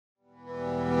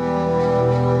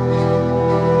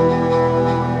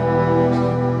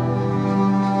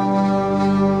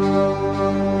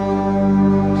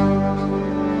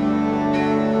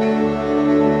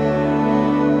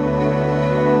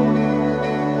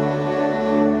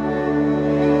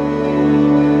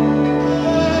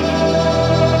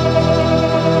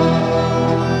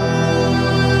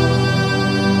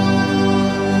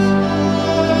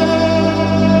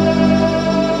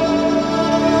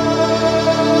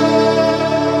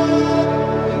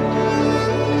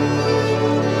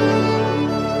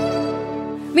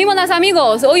buenas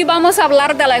amigos, hoy vamos a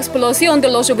hablar de la explosión de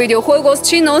los videojuegos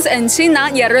chinos en China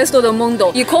y el resto del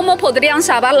mundo y cómo podrían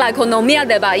salvar la economía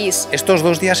del país. Estos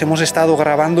 2 días hemos estado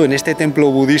grabando en este templo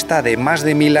budista de más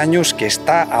de 1000 años que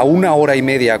está a 1 hora y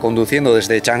media conduciendo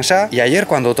desde Changsha, y ayer,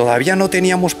 cuando todavía no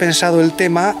teníamos pensado el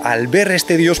tema, al ver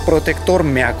este dios protector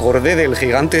me acordé del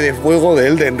gigante de fuego de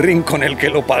Elden Ring con el que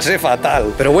lo pasé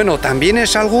fatal. Pero bueno, también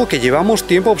es algo que llevamos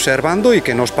tiempo observando y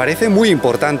que nos parece muy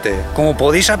importante. Como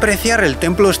podéis apreciar, el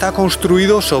templo está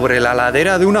construido sobre la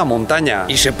ladera de una montaña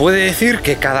y se puede decir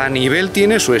que cada nivel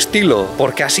tiene su estilo,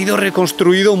 porque ha sido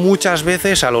reconstruido muchas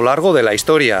veces a lo largo de la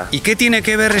historia. ¿Y qué tiene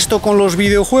que ver esto con los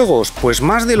videojuegos? Pues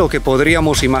más de lo que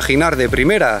podríamos imaginar de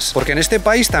primeras, porque en este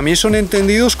país también son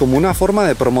entendidos como una forma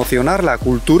de promocionar la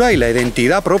cultura y la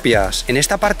identidad propias. En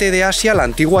esta parte de Asia, la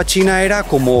antigua China era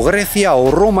como Grecia o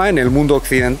Roma en el mundo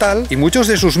occidental, y muchos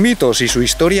de sus mitos y su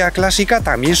historia clásica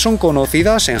también son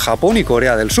conocidas en Japón y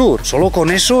Corea del Sur. Solo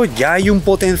con eso ya hay un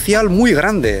potencial muy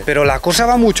grande. Pero la cosa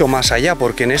va mucho más allá,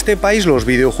 porque en este país los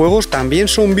videojuegos también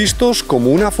son vistos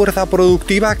como una fuerza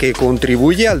productiva que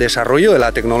contribuye al desarrollo de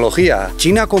la tecnología.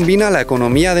 China combina la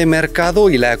economía de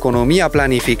mercado y la economía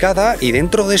planificada, y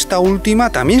dentro de esta última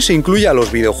también se incluye a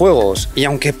los videojuegos. Y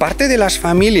aunque parte de las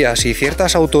familias y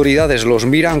ciertas autoridades los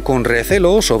miran con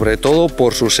recelo, sobre todo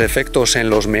por sus efectos en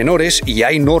los menores, y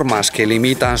hay normas que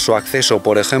limitan su acceso,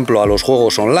 por ejemplo, a los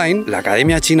juegos online, la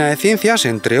Academia China de Ciencias,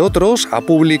 entre otros, ha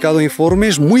publicado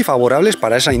informes muy favorables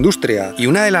para esa industria. Y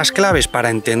una de las claves para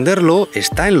entenderlo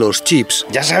está en los chips.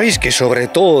 Ya sabéis que sobre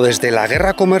todo desde la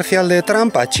guerra comercial de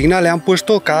Trump, a China le han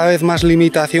puesto cada vez más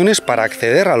limitaciones para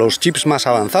acceder a los chips más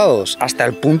avanzados, hasta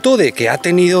el punto de que ha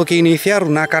tenido que iniciar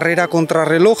una carrera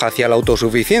contrarreloj hacia la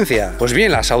autosuficiencia. Pues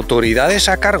bien, las autoridades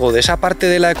a cargo de esa parte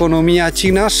de la economía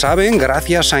china saben,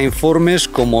 gracias a informes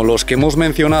como los que hemos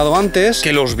mencionado antes,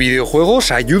 que los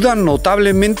videojuegos ayudan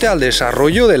notablemente al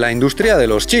desarrollo de la industria de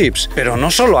los chips. Pero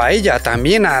no solo a ella,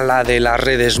 también a la de las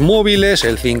redes móviles,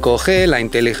 el 5G, la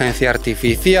inteligencia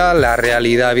artificial, la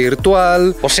realidad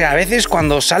virtual. O sea, a veces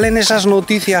cuando salen esas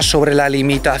noticias sobre la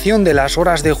limitación de las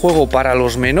horas de juego para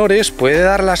los menores, puede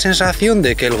dar la sensación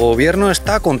de que el gobierno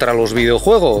está contra los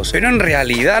videojuegos, pero en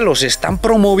realidad los están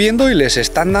promoviendo y les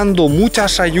están dando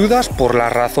muchas ayudas por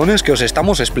las razones que os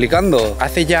estamos explicando.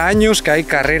 Hace ya años que hay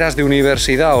carreras de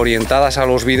universidad orientadas a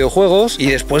los videojuegos, y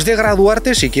después de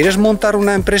graduarte, si quieres montar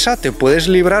una empresa, te puedes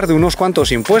librar de unos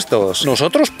cuantos impuestos.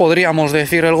 Nosotros podríamos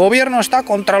decir el gobierno está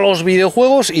contra los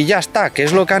videojuegos y ya está, que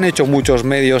es lo que han hecho muchos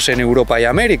medios en Europa y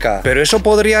América, pero eso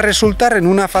podría resultar en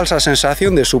una falsa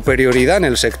sensación de superioridad en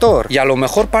el sector, y a lo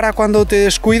mejor para cuando te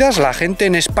descuidas, la gente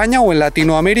en España o en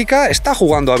Latinoamérica está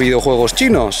jugando a videojuegos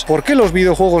chinos. ¿Por qué los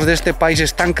videojuegos de este país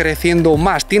están creciendo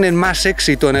más, tienen más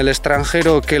éxito en el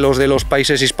extranjero que los de los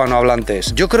países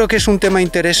hispanohablantes? Yo creo que es un tema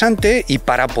interesante, y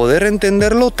para poder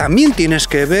entenderlo también tienes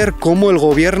que ver cómo el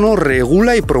gobierno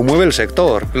regula y promueve el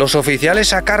sector. Los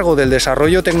oficiales a cargo del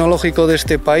desarrollo tecnológico de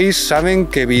este país saben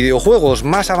que videojuegos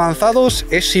más avanzados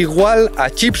es igual a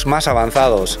chips más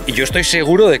avanzados, y yo estoy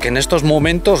seguro de que en estos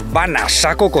momentos van a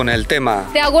saco con el tema.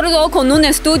 De acuerdo con un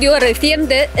estudio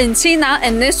reciente, en China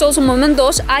en estos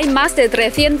momentos hay más de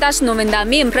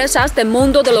 390.000 empresas del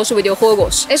mundo de los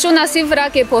videojuegos. Es una cifra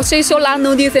que por sí sola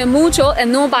no dice mucho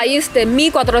en un país de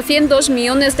 1.400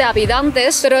 millones de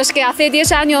habitantes, pero es que hace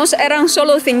 10 años eran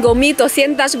solo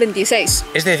 5.226.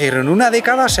 Es decir, en una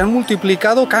década se han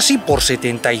multiplicado casi por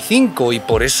 75, y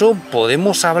por eso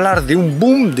podemos hablar de un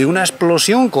boom, de una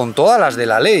explosión con todas las de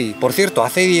la ley. Por cierto,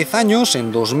 hace 10 años,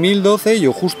 en 2012,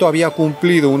 yo justo había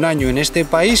cumplido un año en este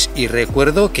país, y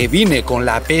recuerdo que vine con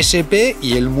la PSP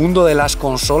y el mundo de las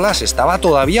consolas estaba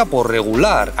todavía por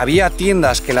regular. Había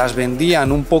tiendas que las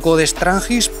vendían un poco de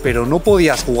extranjis, pero no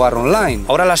podías jugar online.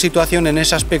 Ahora la situación en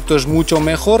ese aspecto es mucho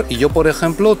mejor, y yo, por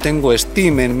ejemplo, tengo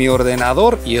Steam en mi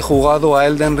ordenador y he jugado a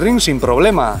Elden Ring sin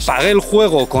problemas. Pagué el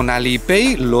juego con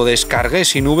Alipay, lo descargué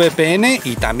sin VPN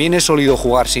y también he solido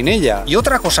jugar sin ella. Y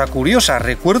otra cosa curiosa,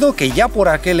 recuerdo que ya por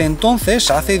aquel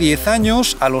entonces, hace 10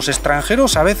 años, a los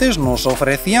extranjeros a veces nos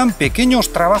ofrecían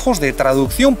pequeños trabajos de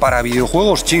traducción para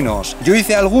videojuegos chinos. Yo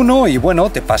hice alguno y bueno,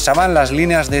 te pasaban las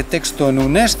líneas de texto en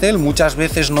un Excel, muchas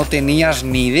veces no tenías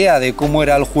ni idea de cómo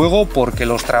era el juego porque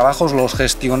los trabajos los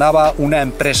gestionaba una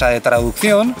empresa de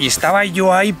traducción, y estaba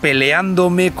yo ahí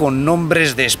peleándome con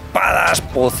nombres de espadas,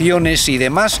 pociones y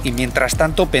demás, y mientras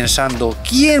tanto pensando,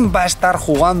 ¿quién va a estar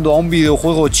jugando a un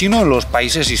videojuego chino en los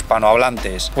países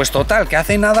hispanohablantes? Pues total, que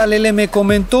hace nada Lele me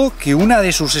comentó que una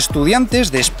de sus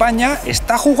estudiantes de España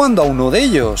está jugando a uno de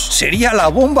ellos. Sería la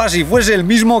bomba si fuese el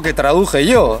mismo que traduje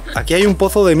yo. Aquí hay un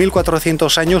pozo de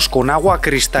 1400 años con agua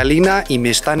cristalina y me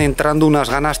están entrando unas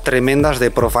ganas tremendas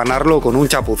de profanarlo con un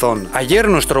chapuzón. Ayer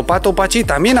nuestro pato Pachi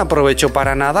también aprovechó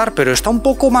para nadar, pero está un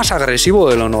poco más agresivo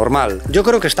de lo normal. Yo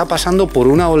creo que está pasando por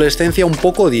una adolescencia un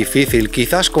poco difícil,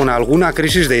 quizás con alguna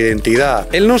crisis de identidad.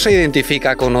 Él no se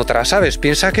identifica con otras aves,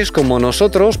 piensa que es como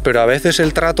nosotros, pero a veces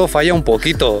el trato falla un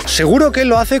poquito. Seguro que él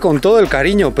lo hace con todo el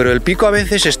cariño, pero el pico a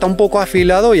veces está un poco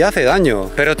afilado y hace daño.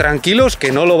 Pero tranquilos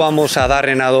que no lo vamos a dar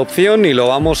en adopción, ni lo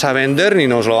vamos a vender, ni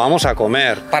nos lo vamos a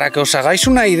comer. Para que os hagáis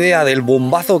una idea del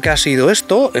bombazo que ha sido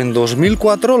esto, en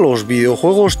 2004 los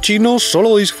videojuegos chinos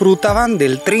solo disfrutaban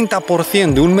del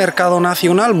 30% de un mercado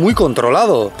nacional muy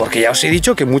controlado, porque ya os he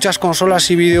dicho que muchas consolas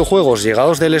y videojuegos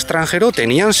llegados del extranjero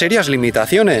tenían serias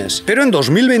limitaciones. Pero en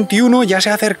 2021 ya se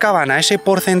acercaban a ese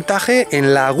porcentaje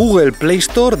en la Google Play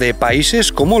Store de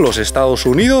países como los Estados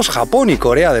Unidos, Japón y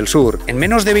Corea del Sur. En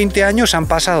menos de 20 años han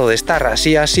pasado de estar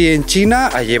así en China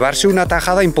a llevarse una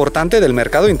tajada importante del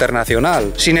mercado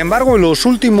internacional. Sin embargo, en los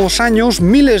últimos años,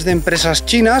 miles de empresas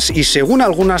chinas y según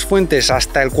algunas fuentes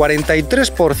hasta el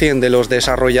 43% de los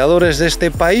desarrolladores de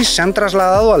este país se han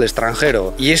trasladado al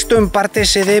extranjero. Y esto en parte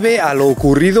se debe a lo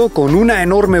ocurrido con una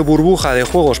enorme burbuja de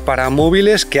juegos para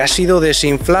móviles que ha sido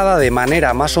desinflada de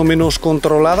manera más o menos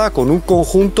controlada con un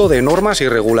conjunto de normas y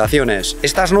regulaciones.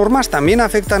 Estas normas también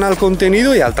afectan al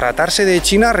contenido y al tratarse de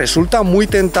China resulta muy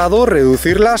tentador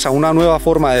reducirlas a una nueva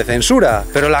forma de censura.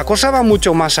 Pero la cosa va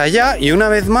mucho más allá y una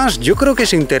vez más yo creo que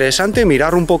es interesante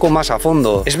mirar un poco más a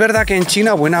fondo. Es verdad que en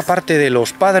China buena parte de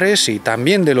los padres y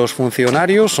también de los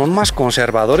funcionarios son más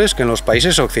conservadores que en los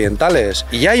países occidentales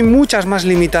y hay muchas más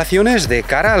limitaciones de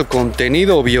cara al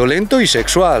contenido violento y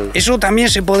sexual. Eso también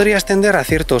se podría extender a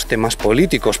ciertos temas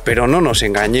políticos, pero no nos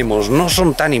engañemos, no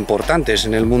son tan importantes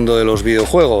en el mundo de los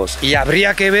videojuegos. Y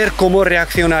habría que ver cómo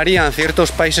reaccionarían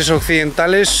ciertos países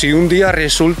occidentales si un día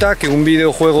resulta que un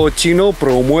videojuego chino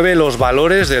promueve los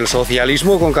valores del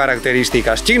socialismo con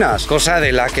características chinas, cosa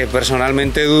de la que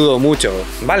personalmente dudo mucho.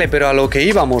 Vale, pero a lo que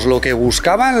íbamos, lo que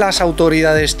buscaban las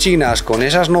autoridades chinas con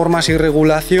esas normas y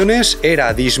regulaciones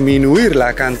era disminuir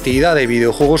la cantidad de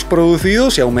videojuegos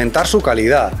producidos y aumentar su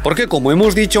calidad, porque como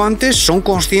hemos dicho antes, son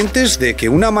conscientes de que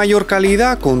una mayor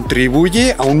calidad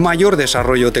contribuye a un mayor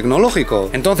desarrollo tecnológico.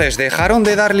 Entonces dejaron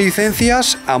de dar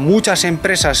licencias a muchas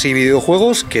empresas y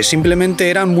videojuegos que simplemente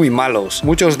eran muy malos.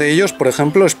 Muchos de ellos, por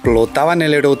ejemplo, explotaban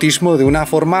el erotismo de una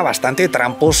forma bastante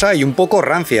tramposa y un poco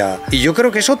rancia. Y yo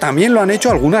creo que eso también lo han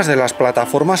hecho algunas de las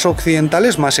plataformas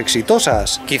occidentales más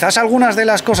exitosas. Quizás algunas de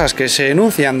las cosas que se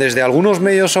enuncian desde algunos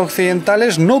medios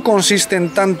occidentales no consisten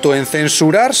tanto en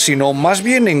censurar, sino más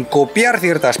bien en copiar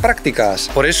ciertas prácticas.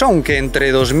 Por eso, aunque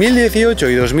entre 2018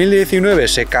 y 2019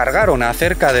 se cargaron a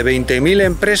cerca de 20.000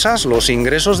 empresas, los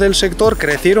ingresos del sector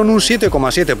crecieron un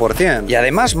 7,7%. Y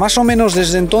además, más o menos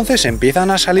desde entonces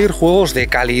empiezan a salir juegos de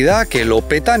calidad que lo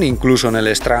petan incluso en el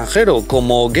extranjero,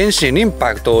 como Genshin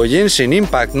Impact o Genshin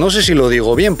Impact, no sé si lo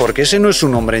digo bien porque ese no es su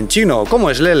nombre en chino. ¿Cómo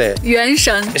es, Lele?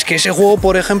 Yuanshan. Es que ese juego,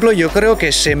 por ejemplo, yo creo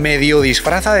que se medio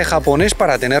disfraza de japonés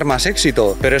para tener más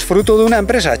éxito, pero es fruto de una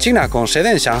empresa china con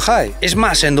sede en Shanghai. Es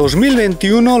más, en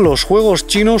 2021 los juegos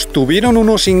chinos tuvieron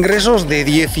unos ingresos de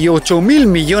 18.000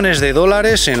 millones de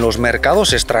dólares en los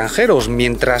mercados extranjeros,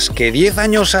 mientras que 10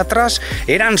 años atrás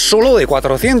eran solo de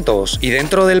 400. Y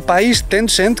dentro del país,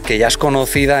 Tencent, que ya es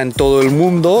conocida en todo el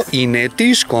mundo, y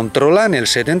NetEase controlan el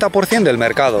 70% del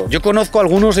mercado. Yo conozco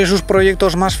algunos de sus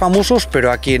proyectos más famosos,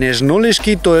 pero a quienes no les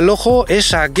quito el ojo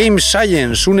es a Game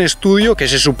Science, un estudio que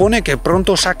se supone que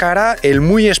pronto sacará el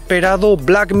muy esperado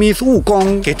Black Myth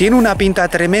Wukong, que tiene una pinta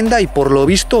tremenda y por lo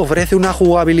visto ofrece una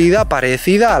jugabilidad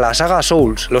parecida a la saga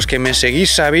Souls. Los que me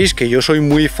seguís sabéis que yo soy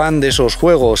muy fan de esos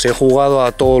juegos, he jugado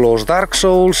a todos los Dark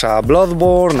Souls, a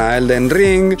Bloodborne, a Elden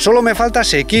Ring, solo me falta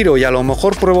Sekiro y a lo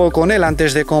mejor pruebo con él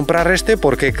antes de comprar este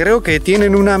porque creo que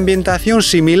tienen una ambientación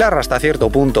similar hasta cierto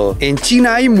punto. En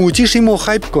China hay muchísimo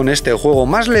hype con este juego,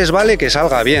 más les vale que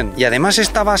salga bien, y además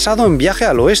está basado en Viaje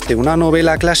al Oeste, una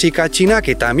novela clásica china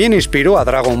que también inspiró a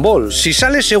Dragon Ball. Si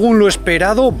sale según lo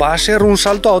esperado, va a ser un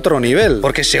salto a otro nivel,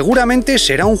 porque seguramente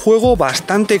será un juego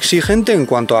bastante exigente en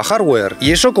cuanto a hardware,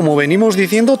 y eso, como venimos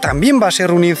diciendo, también va a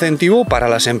ser un incentivo para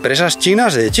las empresas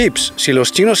chinas de chips. Si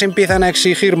los chinos empiezan a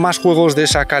exigir más juegos de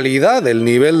esa calidad, del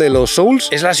nivel de los Souls,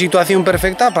 es la situación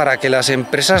perfecta para que las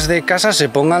empresas de casa se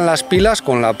pongan las pilas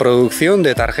con la producción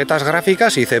de tarjetas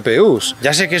gráficas y CPUs.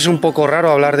 Ya sé que es un poco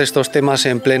raro hablar de estos temas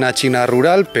en plena China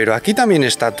rural, pero aquí también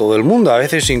está todo el mundo, a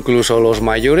veces incluso los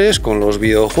mayores con los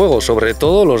videojuegos, sobre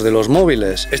todo los de los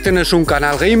móviles. Este no es un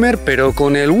canal gamer, pero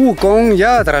con el Wukong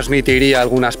ya transmitiría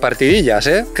algunas partidillas,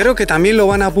 ¿eh? Creo que también lo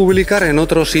van a publicar en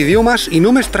otros idiomas y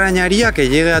no me extrañaría que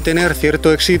llegue a tener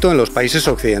cierto éxito en los países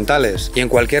occidentales. Y en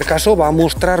cualquier caso va a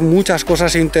mostrar muchas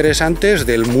cosas interesantes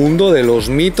del mundo de los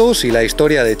mitos y la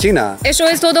historia de China. Eso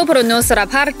es todo por nuestra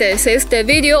parte. este. Si este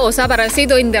vídeo os ha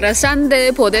parecido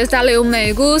interesante, podéis darle un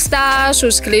me gusta,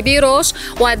 suscribiros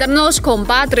o ayudarnos con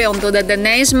Patreon, donde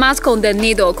tenéis más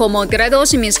contenido como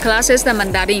credos y mis clases de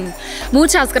mandarín.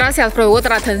 Muchas gracias por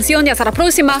vuestra atención y hasta la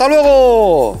próxima. ¡Hasta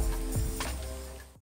luego!